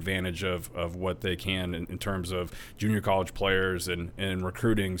to take advantage of what they can in terms of junior college players and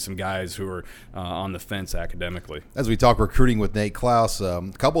recruiting some guys who are on the fence academically. As we talk recruiting with Nate Klaus, a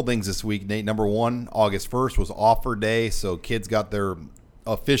couple things this week, Nate. Number one, August 1st was offer day, so kids got their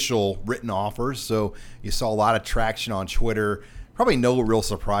official written offers. So you saw a lot of traction on Twitter. Probably no real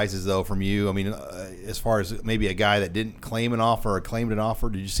surprises, though, from you. I mean, as far as maybe a guy that didn't claim an offer or claimed an offer,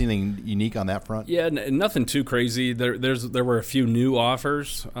 did you see anything unique on that front? Yeah, nothing too crazy. There were a few new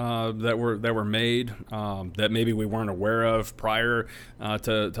offers that were made that maybe we weren't aware of prior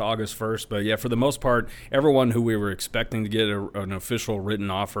to August 1st. But, yeah, for the most part, everyone who we were expecting to get an official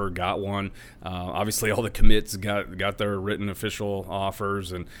written offer got one. Obviously, all the commits got their written official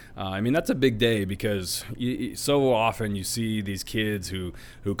offers. And, that's a big day because so often you see these kids who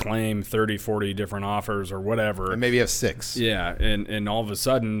claim 30, 40 different offers or whatever. And maybe have 6. Yeah, and all of a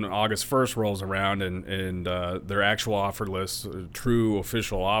sudden, August 1st rolls around and their actual offer list, true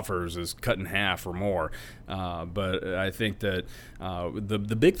official offers, is cut in half or more. But I think that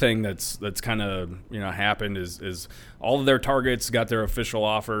the big thing that's kind of happened is all of their targets got their official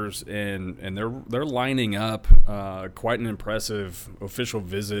offers, and they're lining up quite an impressive official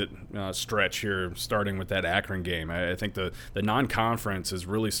visit stretch here, starting with that Akron game. I think the non-conference is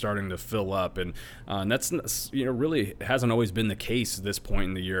really starting to fill up, and that's really hasn't always been the case at this point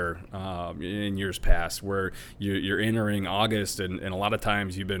in the year in years past, where you're entering August, and a lot of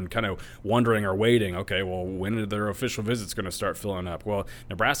times you've been kind of wondering or waiting. Okay, well, when are their official visits going to start filling up? Well,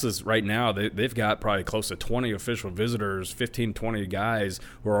 Nebraska's right now, they've got probably close to 20 official visitors, 15, 20 guys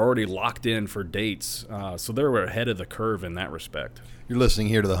who are already locked in for dates. So they're ahead of the curve in that respect. You're listening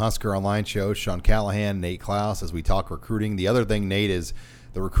here to the Husker Online Show. Sean Callahan, Nate Klaus, as we talk recruiting. The other thing, Nate, is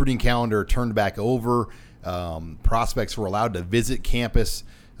the recruiting calendar turned back over. Prospects were allowed to visit campus.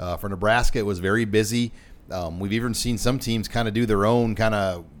 For Nebraska, it was very busy. We've even seen some teams kind of do their own kind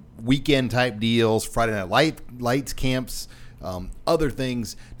of weekend-type deals, Friday Night Lights camps, other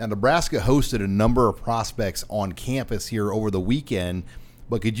things. Now, Nebraska hosted a number of prospects on campus here over the weekend,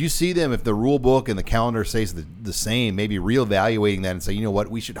 but could you see them, if the rule book and the calendar stays the same, maybe reevaluating that and say, you know what,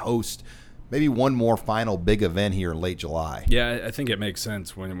 we should host maybe one more final big event here in late July. Yeah, I think it makes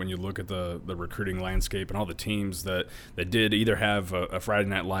sense when you look at the recruiting landscape and all the teams that did either have a Friday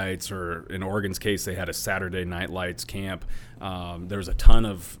Night Lights, or in Oregon's case, they had a Saturday Night Lights camp. There's a ton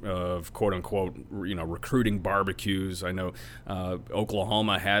of quote unquote, recruiting barbecues. I know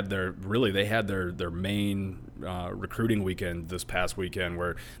Oklahoma had their main recruiting weekend this past weekend,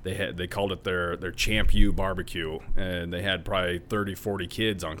 where they called it their Champ U barbecue, and they had probably 30-40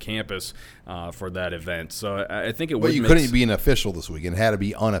 kids on campus for that event. So I think it would. But you couldn't be an official this weekend; it had to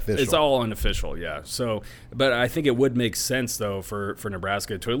be unofficial. It's all unofficial, yeah. So, but I think it would make sense though for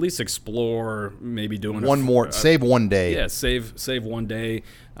Nebraska to at least explore maybe doing save one day. Yeah, save one day.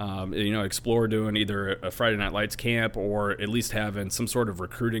 Explore doing either a Friday Night Lights camp, or at least having some sort of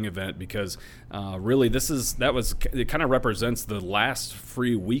recruiting event, because really it kind of represents the last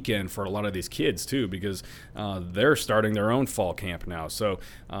free weekend for a lot of these kids too, because they're starting their own fall camp now. So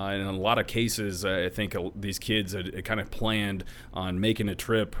in a lot of cases, I think these kids had kind of planned on making a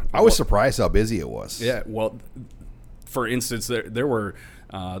trip. I was surprised how busy it was. Yeah, well, for instance, there were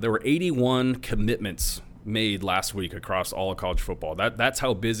 81 commitments made last week across all of college football. That's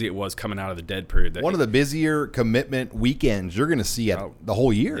how busy it was coming out of the dead period. One of the busier commitment weekends you're going to see the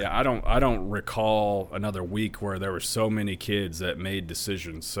whole year. Yeah, I don't recall another week where there were so many kids that made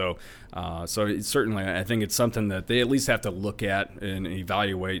decisions. So certainly, I think it's something that they at least have to look at and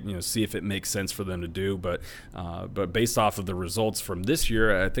evaluate. See if it makes sense for them to do. But based off of the results from this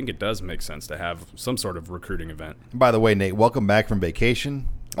year, I think it does make sense to have some sort of recruiting event. By the way, Nate, welcome back from vacation.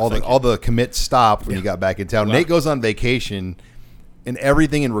 All the commits stopped when you got back in town. Well, Nate goes on vacation, and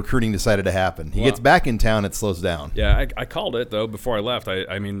everything in recruiting decided to happen. He gets back in town, it slows down. Yeah, I called it, though, before I left.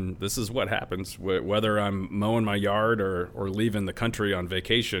 I mean, this is what happens. Whether I'm mowing my yard or leaving the country on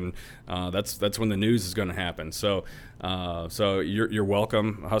vacation, that's when the news is going to happen. So you're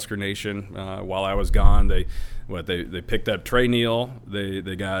welcome, Husker Nation. While I was gone, they picked up Trey Neal.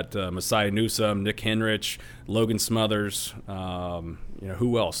 They got Messiah Newsome, Nick Henrich, Logan Smothers.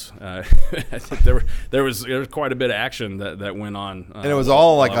 Who else? I think there was quite a bit of action that went on. And it was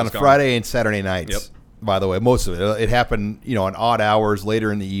all like on Friday and Saturday nights. Yep. By the way, most of it happened, on odd hours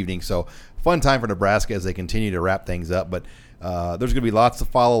later in the evening. So fun time for Nebraska as they continue to wrap things up. But there's going to be lots to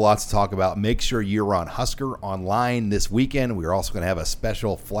follow, lots to talk about. Make sure you're on Husker Online this weekend. We're also going to have a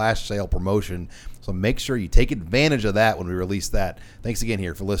special flash sale promotion. So make sure you take advantage of that when we release that. Thanks again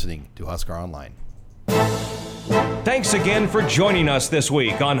here for listening to Husker Online. Thanks again for joining us this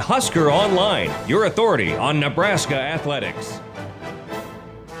week on Husker Online, your authority on Nebraska athletics.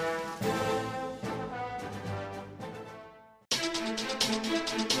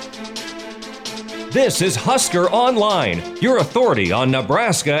 This is Husker Online, your authority on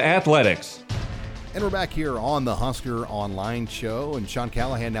Nebraska athletics. And we're back here on the Husker Online show, and Sean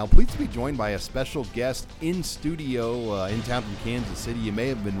Callahan now pleased to be joined by a special guest in studio in town from Kansas City. You may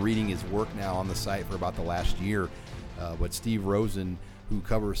have been reading his work now on the site for about the last year, but Steve Rosen, who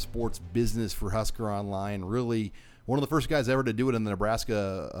covers sports business for Husker Online, really one of the first guys ever to do it in the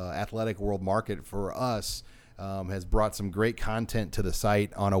Nebraska athletic world market for us, has brought some great content to the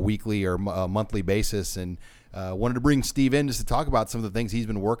site on a weekly or monthly basis, and wanted to bring Steve in just to talk about some of the things he's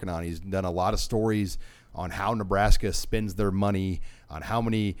been working on. He's done a lot of stories on how Nebraska spends their money, on how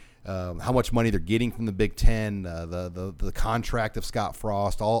much money they're getting from the Big Ten, the contract of Scott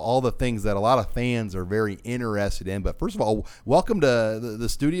Frost, all the things that a lot of fans are very interested in. But first of all, welcome to the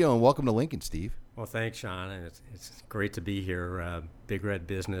studio and welcome to Lincoln, Steve. Well, thanks, Sean, and it's great to be here. Big Red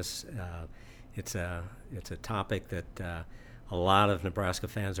Business. It's a topic that a lot of Nebraska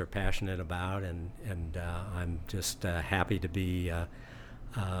fans are passionate about, and I'm just happy to be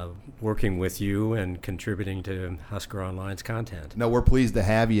working with you and contributing to Husker Online's content. No, we're pleased to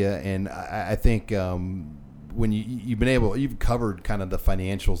have you, and I think when you've covered kind of the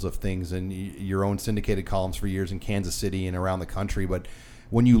financials of things and your own syndicated columns for years in Kansas City and around the country, but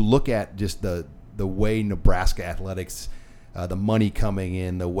when you look at just the way Nebraska athletics, the money coming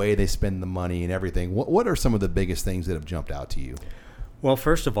in, the way they spend the money and everything, what are some of the biggest things that have jumped out to you? Well,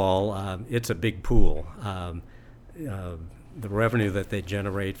 first of all, it's a big pool. The revenue that they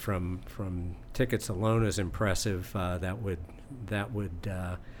generate from tickets alone is impressive. That would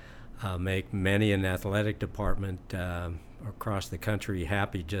make many in the athletic department across the country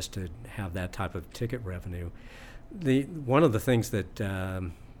happy just to have that type of ticket revenue. A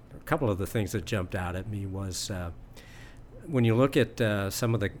couple of the things that jumped out at me was when you look at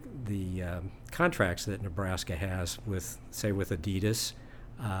some of the contracts that Nebraska has with Adidas.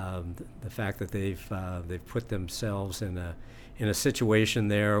 The fact that they've put themselves in a situation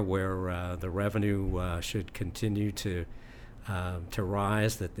there where the revenue should continue to to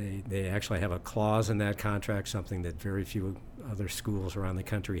rise, that they actually have a clause in that contract, something that very few other schools around the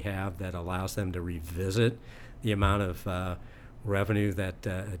country have, that allows them to revisit the amount of revenue that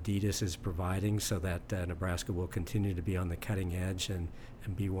Adidas is providing, so that Nebraska will continue to be on the cutting edge and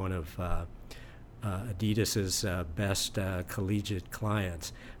be one of Adidas's best collegiate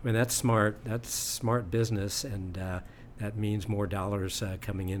clients. I mean, that's smart business, and that means more dollars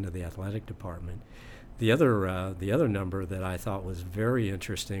coming into the athletic department. The other number that I thought was very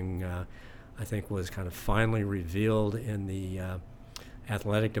interesting, I think, was kind of finally revealed in the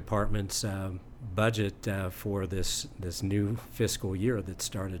athletic department's budget for this new fiscal year that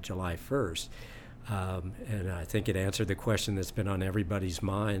started July 1st. And I think it answered the question that's been on everybody's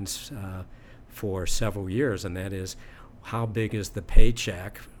minds for several years, and that is, how big is the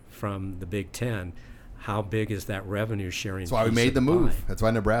paycheck from the Big Ten? How big is that revenue sharing? That's why we made the move. That's why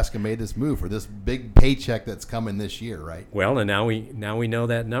Nebraska made this move for this big paycheck that's coming this year, right? Well, and now we know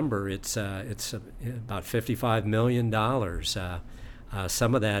that number. It's about $55 million.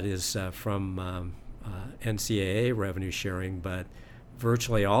 Some of that is from NCAA revenue sharing, but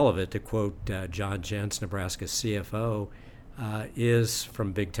virtually all of it, to quote John Jentz, Nebraska's CFO, is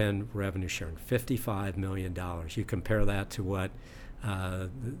from Big Ten revenue sharing, $55 million. You compare that to what the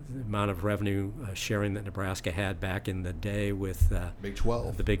amount of revenue sharing that Nebraska had back in the day with Big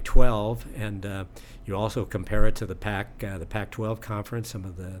 12. The Big 12, and you also compare it to the Pac-12 conference. Some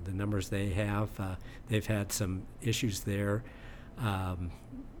of the numbers they have, they've had some issues there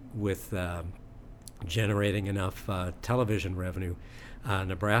with generating enough television revenue.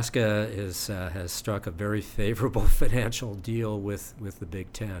 Nebraska has struck a very favorable financial deal with the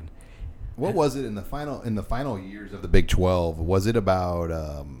Big Ten. What was it in the final years of the Big 12? Was it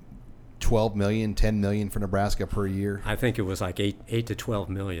about 12 million, 10 million for Nebraska per year? I think it was like 8 to 12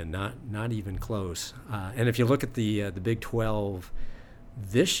 million, not even close. And if you look at the Big 12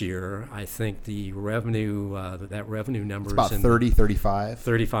 this year, I think the revenue that revenue number is about in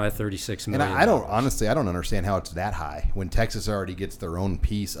 36 million. And I don't understand how it's that high when Texas already gets their own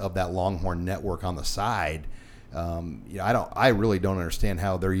piece of that Longhorn network on the side. I really don't understand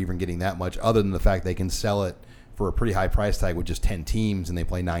how they're even getting that much, other than the fact they can sell it for a pretty high price tag with just 10 teams and they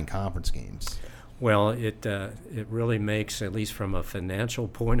play 9 conference games. Well, it really makes, at least from a financial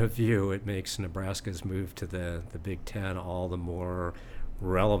point of view, it makes Nebraska's move to the Big Ten all the more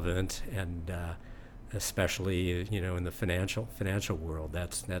relevant, and especially in the financial world.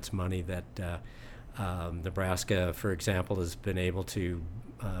 That's money that Nebraska, for example, has been able to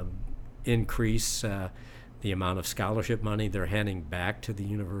increase the amount of scholarship money they're handing back to the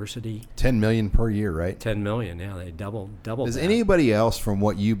university. $10 million per year, right? $10 million, yeah. They double. Does that. Anybody else, from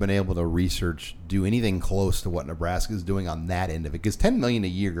what you've been able to research, do anything close to what Nebraska is doing on that end of it? Because $10 million a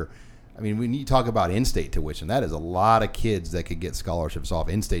year, I mean, when you talk about in-state tuition, that is a lot of kids that could get scholarships off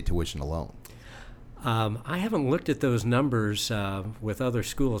in-state tuition alone. I haven't looked at those numbers with other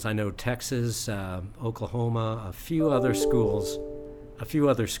schools. I know Texas, Oklahoma, a few other schools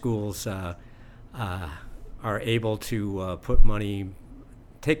are able to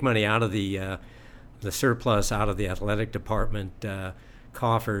take money out of the surplus out of the athletic department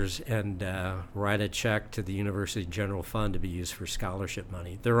coffers and write a check to the University General Fund to be used for scholarship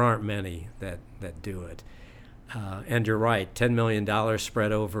money. There aren't many that do it. And you're right, $10 million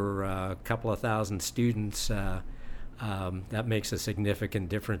spread over a couple of thousand students, that makes a significant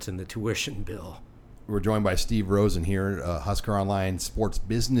difference in the tuition bill. We're joined by Steve Rosen here, Husker Online sports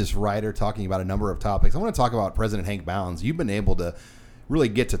business writer, talking about a number of topics. I want to talk about President Hank Bowens. You've been able to really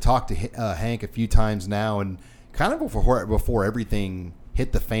get to talk to Hank a few times now, and kind of before everything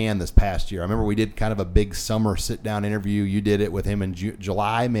hit the fan this past year. I remember we did kind of a big summer sit-down interview. You did it with him in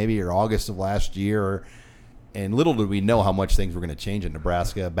July maybe, or August of last year, and little did we know how much things were going to change in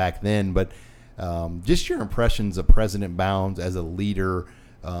Nebraska back then. But just your impressions of President Bowens as a leader,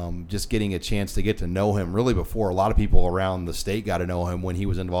 just getting a chance to get to know him really before a lot of people around the state got to know him, when he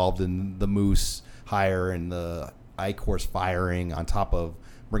was involved in the Moose hire and the Ike Horse firing, on top of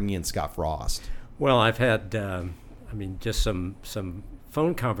bringing in Scott Frost. Well, I've had, just some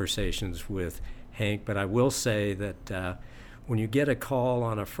phone conversations with Hank, but I will say that when you get a call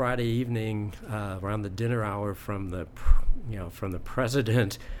on a Friday evening around the dinner hour from the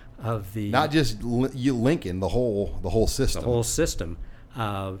president of the, not just Lincoln, the whole system.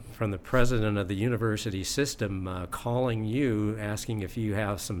 From the president of the university system calling you, asking if you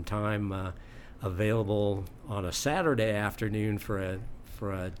have some time available on a Saturday afternoon for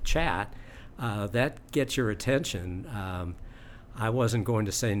a chat, that gets your attention. I wasn't going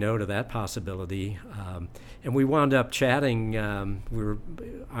to say no to that possibility, and we wound up chatting.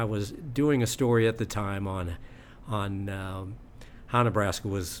 I was doing a story at the time on how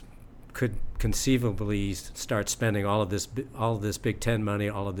Nebraska could conceivably start spending all of this Big Ten money,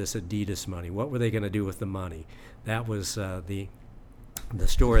 all of this Adidas money. What were they going to do with the money? That was the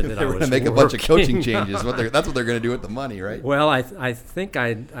story that they were going to make a bunch of coaching changes. That's what they're going to do with the money, right? Well, I think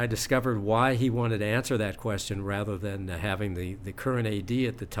I discovered why he wanted to answer that question rather than having the current AD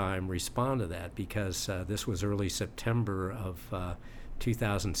at the time respond to that, because this was early September of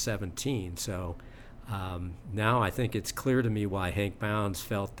 2017. So now I think it's clear to me why Hank Bounds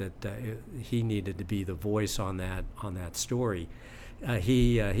felt that he needed to be the voice on that story.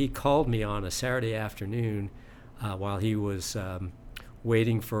 He called me on a Saturday afternoon while he was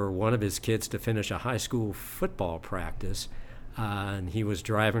waiting for one of his kids to finish a high school football practice, and he was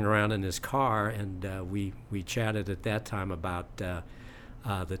driving around in his car, and we chatted at that time about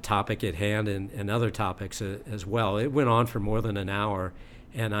the topic at hand and other topics as well. It went on for more than an hour,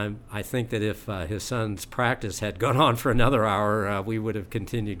 and I think that if his son's practice had gone on for another hour, we would have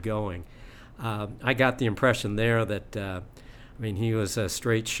continued going. I got the impression there that he was a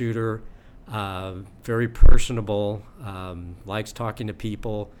straight shooter, very personable, likes talking to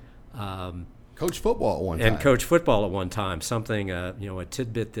people. Coach football at one time. And coach football at one time. Something, a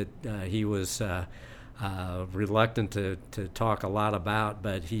tidbit that he was reluctant to talk a lot about,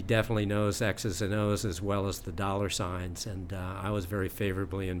 but he definitely knows X's and O's as well as the dollar signs. And I was very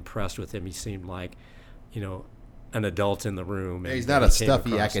favorably impressed with him. He seemed like, an adult in the room. Yeah, he's not a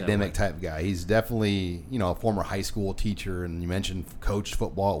stuffy academic type guy. He's definitely, a former high school teacher, and you mentioned coached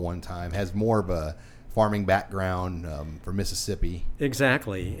football at one time, has more of a farming background from Mississippi.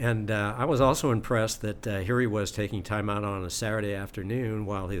 Exactly. And I was also impressed that here he was taking time out on a Saturday afternoon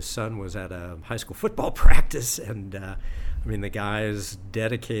while his son was at a high school football practice. And, the guy is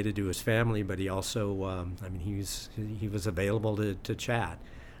dedicated to his family, but he also, he was available to chat.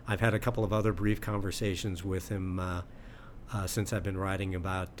 I've had a couple of other brief conversations with him since I've been writing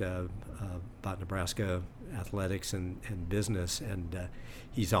about Nebraska athletics and business, and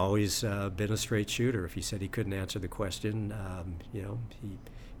he's always been a straight shooter. If he said he couldn't answer the question,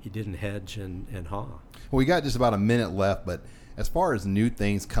 he didn't hedge and haw. Well, we got just about a minute left, but as far as new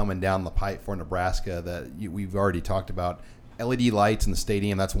things coming down the pipe for Nebraska that we've already talked about, LED lights in the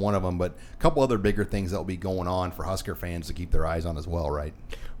stadium, that's one of them, but a couple other bigger things that will be going on for Husker fans to keep their eyes on as well, right?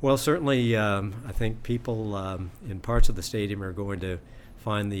 Well, certainly I think people in parts of the stadium are going to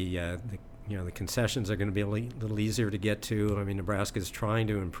find the concessions are going to be a little easier to get to. Nebraska is trying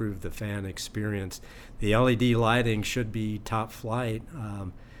to improve the fan experience. The LED lighting should be top flight.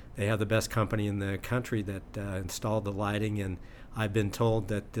 They have the best company in the country that installed the lighting, and I've been told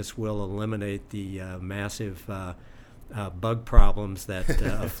that this will eliminate the massive bug problems that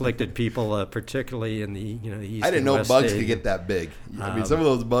afflicted people, particularly in the East. I didn't know West bugs Stadium. could get that big. Some of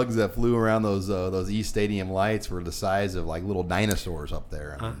those bugs that flew around those East Stadium lights were the size of like little dinosaurs up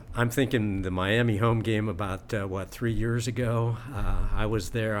there. I'm thinking the Miami home game about 3 years ago. I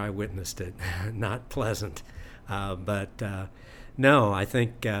was there. I witnessed it. Not pleasant, but. No, I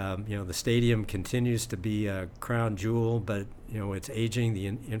think the stadium continues to be a crown jewel, but it's aging. The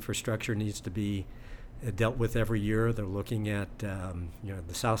infrastructure needs to be dealt with every year. They're looking at the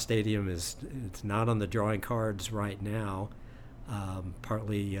South Stadium it's not on the drawing cards right now,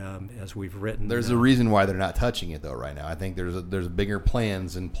 partly as we've written. There's a reason why they're not touching it though right now. I think there's bigger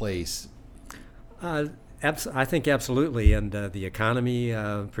plans in place. I think absolutely, and the economy,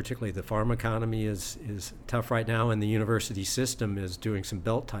 particularly the farm economy, is tough right now, and the university system is doing some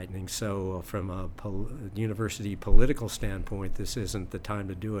belt tightening. So from a university political standpoint, this isn't the time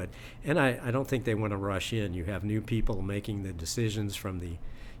to do it. And I don't think they want to rush in. You have new people making the decisions from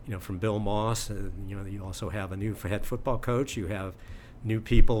from Bill Moss. You also have a new head football coach. You have new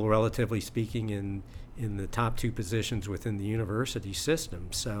people, relatively speaking, in the top two positions within the university system.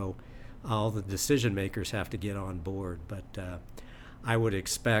 So all the decision makers have to get on board, but I would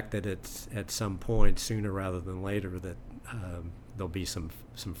expect that it's at some point sooner rather than later that there'll be some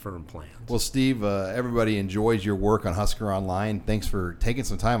firm plans. Well, Steve, everybody enjoys your work on Husker Online. Thanks for taking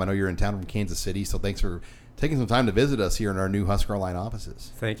some time. I know you're in town from Kansas City, so thanks for taking some time to visit us here in our new Husker Online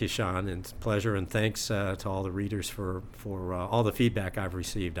offices. Thank you, Sean. It's a pleasure, and thanks to all the readers for all the feedback I've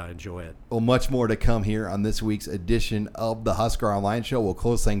received. I enjoy it. Well, much more to come here on this week's edition of the Husker Online Show. We'll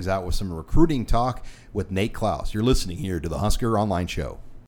close things out with some recruiting talk with Nate Klaus. You're listening here to the Husker Online Show.